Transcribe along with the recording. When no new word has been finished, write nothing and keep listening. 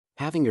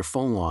Having your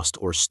phone lost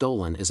or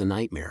stolen is a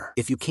nightmare.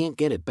 If you can't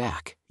get it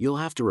back, you'll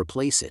have to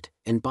replace it,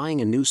 and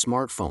buying a new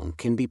smartphone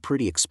can be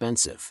pretty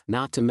expensive.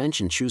 Not to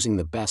mention choosing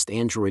the best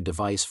Android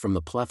device from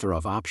the plethora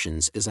of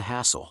options is a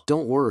hassle.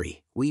 Don't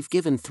worry, we've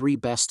given 3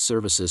 best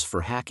services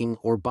for hacking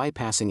or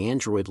bypassing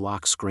Android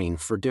lock screen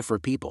for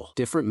different people.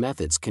 Different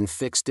methods can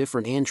fix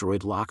different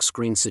Android lock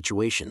screen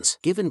situations.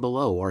 Given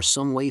below are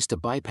some ways to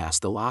bypass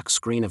the lock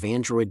screen of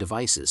Android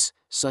devices,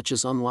 such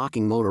as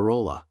unlocking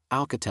Motorola,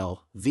 Alcatel,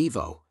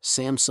 Vivo,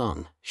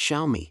 Samsung,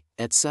 Xiaomi,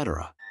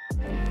 etc.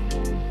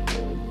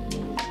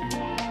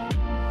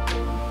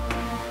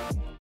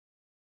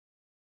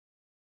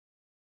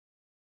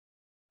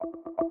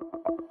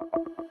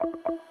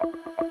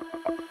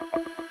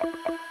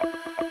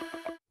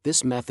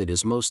 This method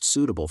is most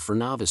suitable for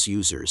novice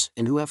users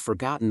and who have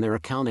forgotten their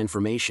account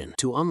information.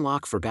 To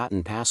unlock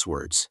forgotten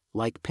passwords,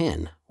 like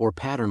PIN or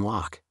pattern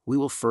lock, we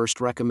will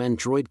first recommend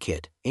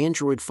DroidKit,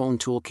 Android Phone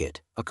Toolkit,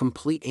 a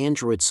complete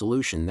Android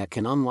solution that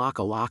can unlock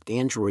a locked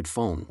Android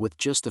phone with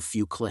just a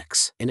few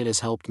clicks, and it has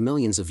helped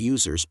millions of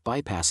users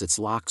bypass its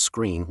locked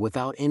screen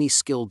without any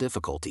skill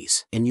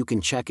difficulties. And you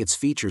can check its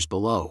features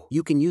below.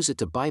 You can use it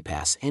to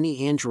bypass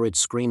any Android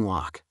screen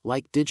lock,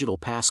 like digital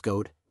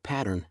passcode,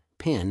 pattern,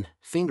 PIN,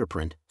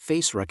 fingerprint,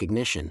 face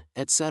recognition,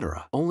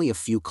 etc. Only a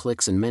few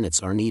clicks and minutes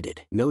are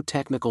needed. No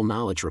technical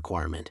knowledge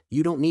requirement.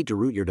 You don't need to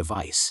root your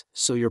device,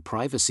 so your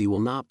privacy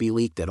will not be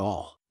leaked at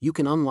all. You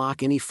can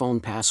unlock any phone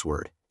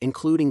password,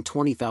 including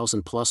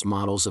 20,000 plus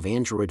models of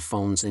Android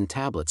phones and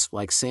tablets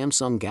like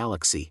Samsung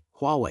Galaxy,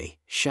 Huawei,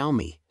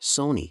 Xiaomi,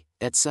 Sony,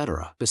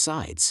 etc.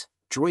 Besides,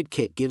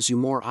 DroidKit gives you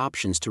more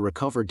options to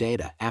recover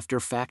data after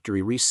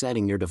factory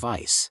resetting your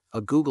device, a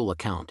Google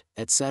account,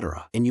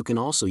 etc. And you can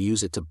also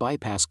use it to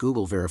bypass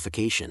Google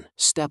verification.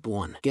 Step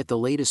 1. Get the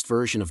latest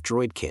version of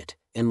DroidKit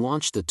and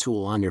launch the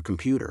tool on your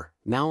computer.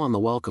 Now on the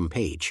welcome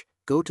page,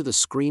 go to the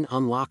screen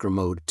unlocker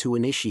mode to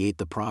initiate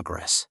the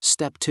progress.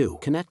 Step 2.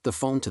 Connect the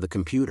phone to the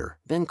computer,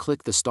 then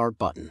click the Start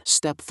button.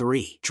 Step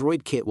 3.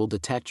 DroidKit will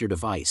detect your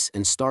device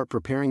and start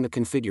preparing the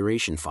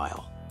configuration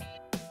file.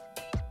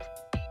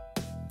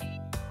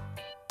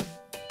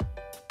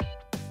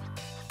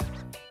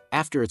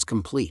 After it's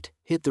complete,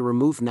 hit the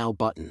Remove Now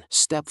button.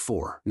 Step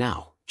 4.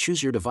 Now,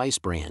 choose your device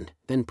brand,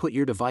 then put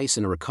your device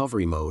in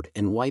recovery mode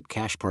and wipe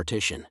cache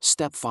partition.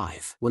 Step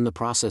 5. When the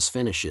process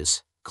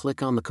finishes,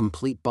 click on the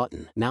Complete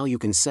button. Now you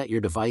can set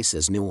your device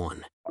as new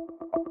one.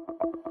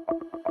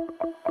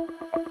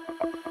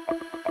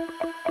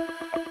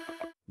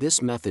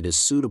 This method is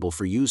suitable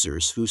for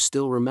users who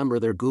still remember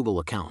their Google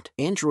account.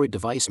 Android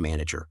Device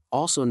Manager,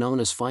 also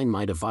known as Find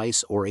My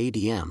Device or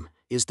ADM,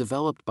 is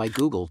developed by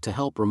Google to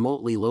help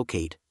remotely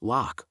locate,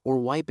 lock, or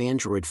wipe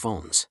Android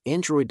phones.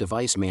 Android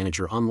Device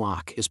Manager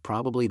Unlock is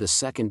probably the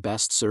second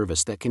best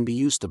service that can be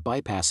used to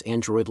bypass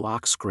Android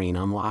lock screen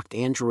on locked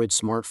Android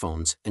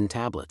smartphones and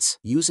tablets.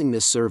 Using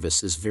this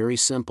service is very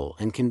simple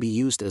and can be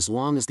used as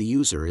long as the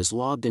user is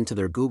logged into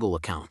their Google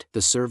account.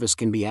 The service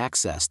can be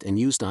accessed and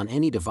used on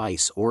any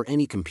device or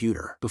any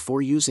computer.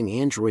 Before using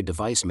Android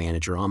Device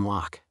Manager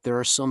Unlock, there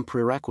are some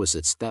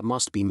prerequisites that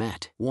must be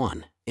met.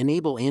 1.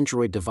 Enable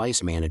Android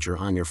Device Manager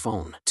on your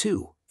phone.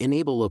 2.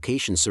 Enable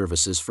location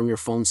services from your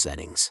phone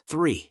settings.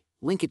 3.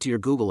 Link it to your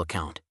Google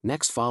account.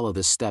 Next, follow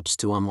the steps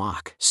to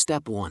unlock.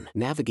 Step 1.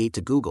 Navigate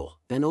to Google,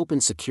 then open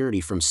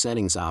Security from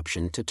Settings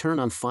option to turn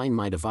on Find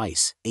My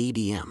Device,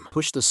 ADM.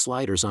 Push the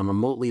sliders on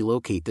Remotely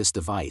Locate this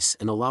device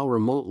and allow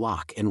Remote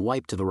Lock and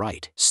Wipe to the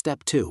right.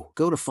 Step 2.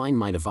 Go to Find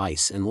My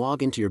Device and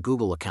log into your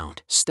Google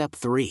account. Step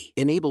 3.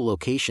 Enable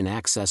location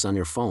access on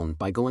your phone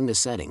by going to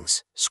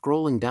Settings,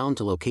 scrolling down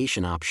to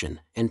Location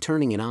option, and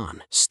turning it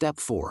on. Step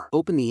 4.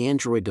 Open the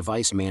Android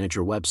Device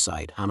Manager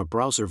website on a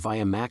browser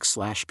via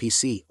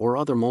Mac/PC or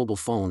other mobile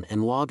phone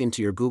and log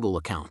into your Google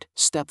account.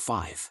 Step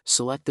 5.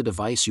 Select the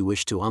device you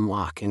wish to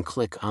unlock and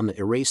click on the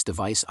Erase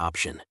Device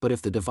option. But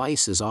if the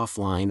device is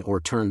offline or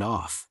turned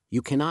off,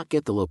 you cannot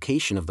get the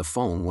location of the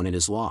phone when it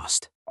is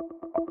lost.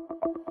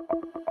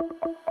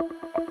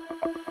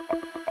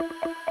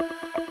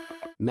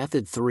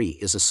 Method 3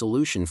 is a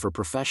solution for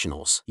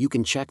professionals. You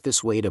can check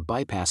this way to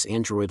bypass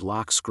Android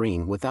lock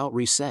screen without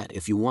reset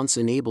if you once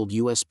enabled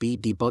USB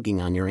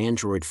debugging on your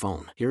Android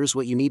phone. Here's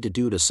what you need to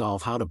do to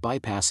solve how to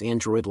bypass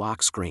Android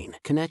lock screen.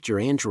 Connect your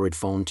Android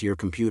phone to your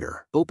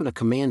computer. Open a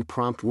command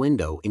prompt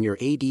window in your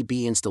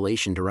ADB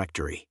installation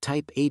directory.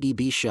 Type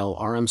adb shell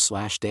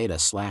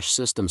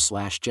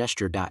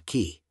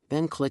rm/data/system/gesture.key,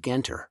 then click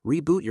Enter.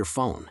 Reboot your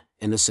phone,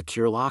 and the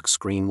secure lock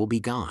screen will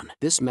be gone.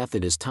 This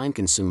method is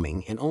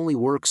time-consuming and only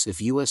works if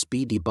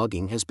USB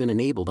debugging has been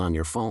enabled on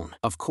your phone.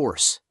 Of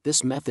course,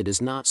 this method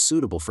is not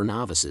suitable for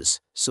novices,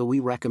 so we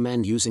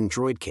recommend using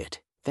DroidKit.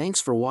 Thanks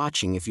for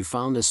watching. If you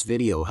found this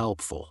video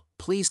helpful,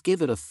 please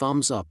give it a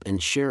thumbs up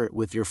and share it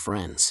with your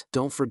friends.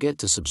 Don't forget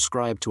to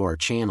subscribe to our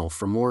channel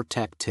for more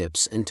tech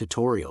tips and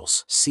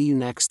tutorials. See you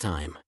next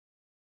time.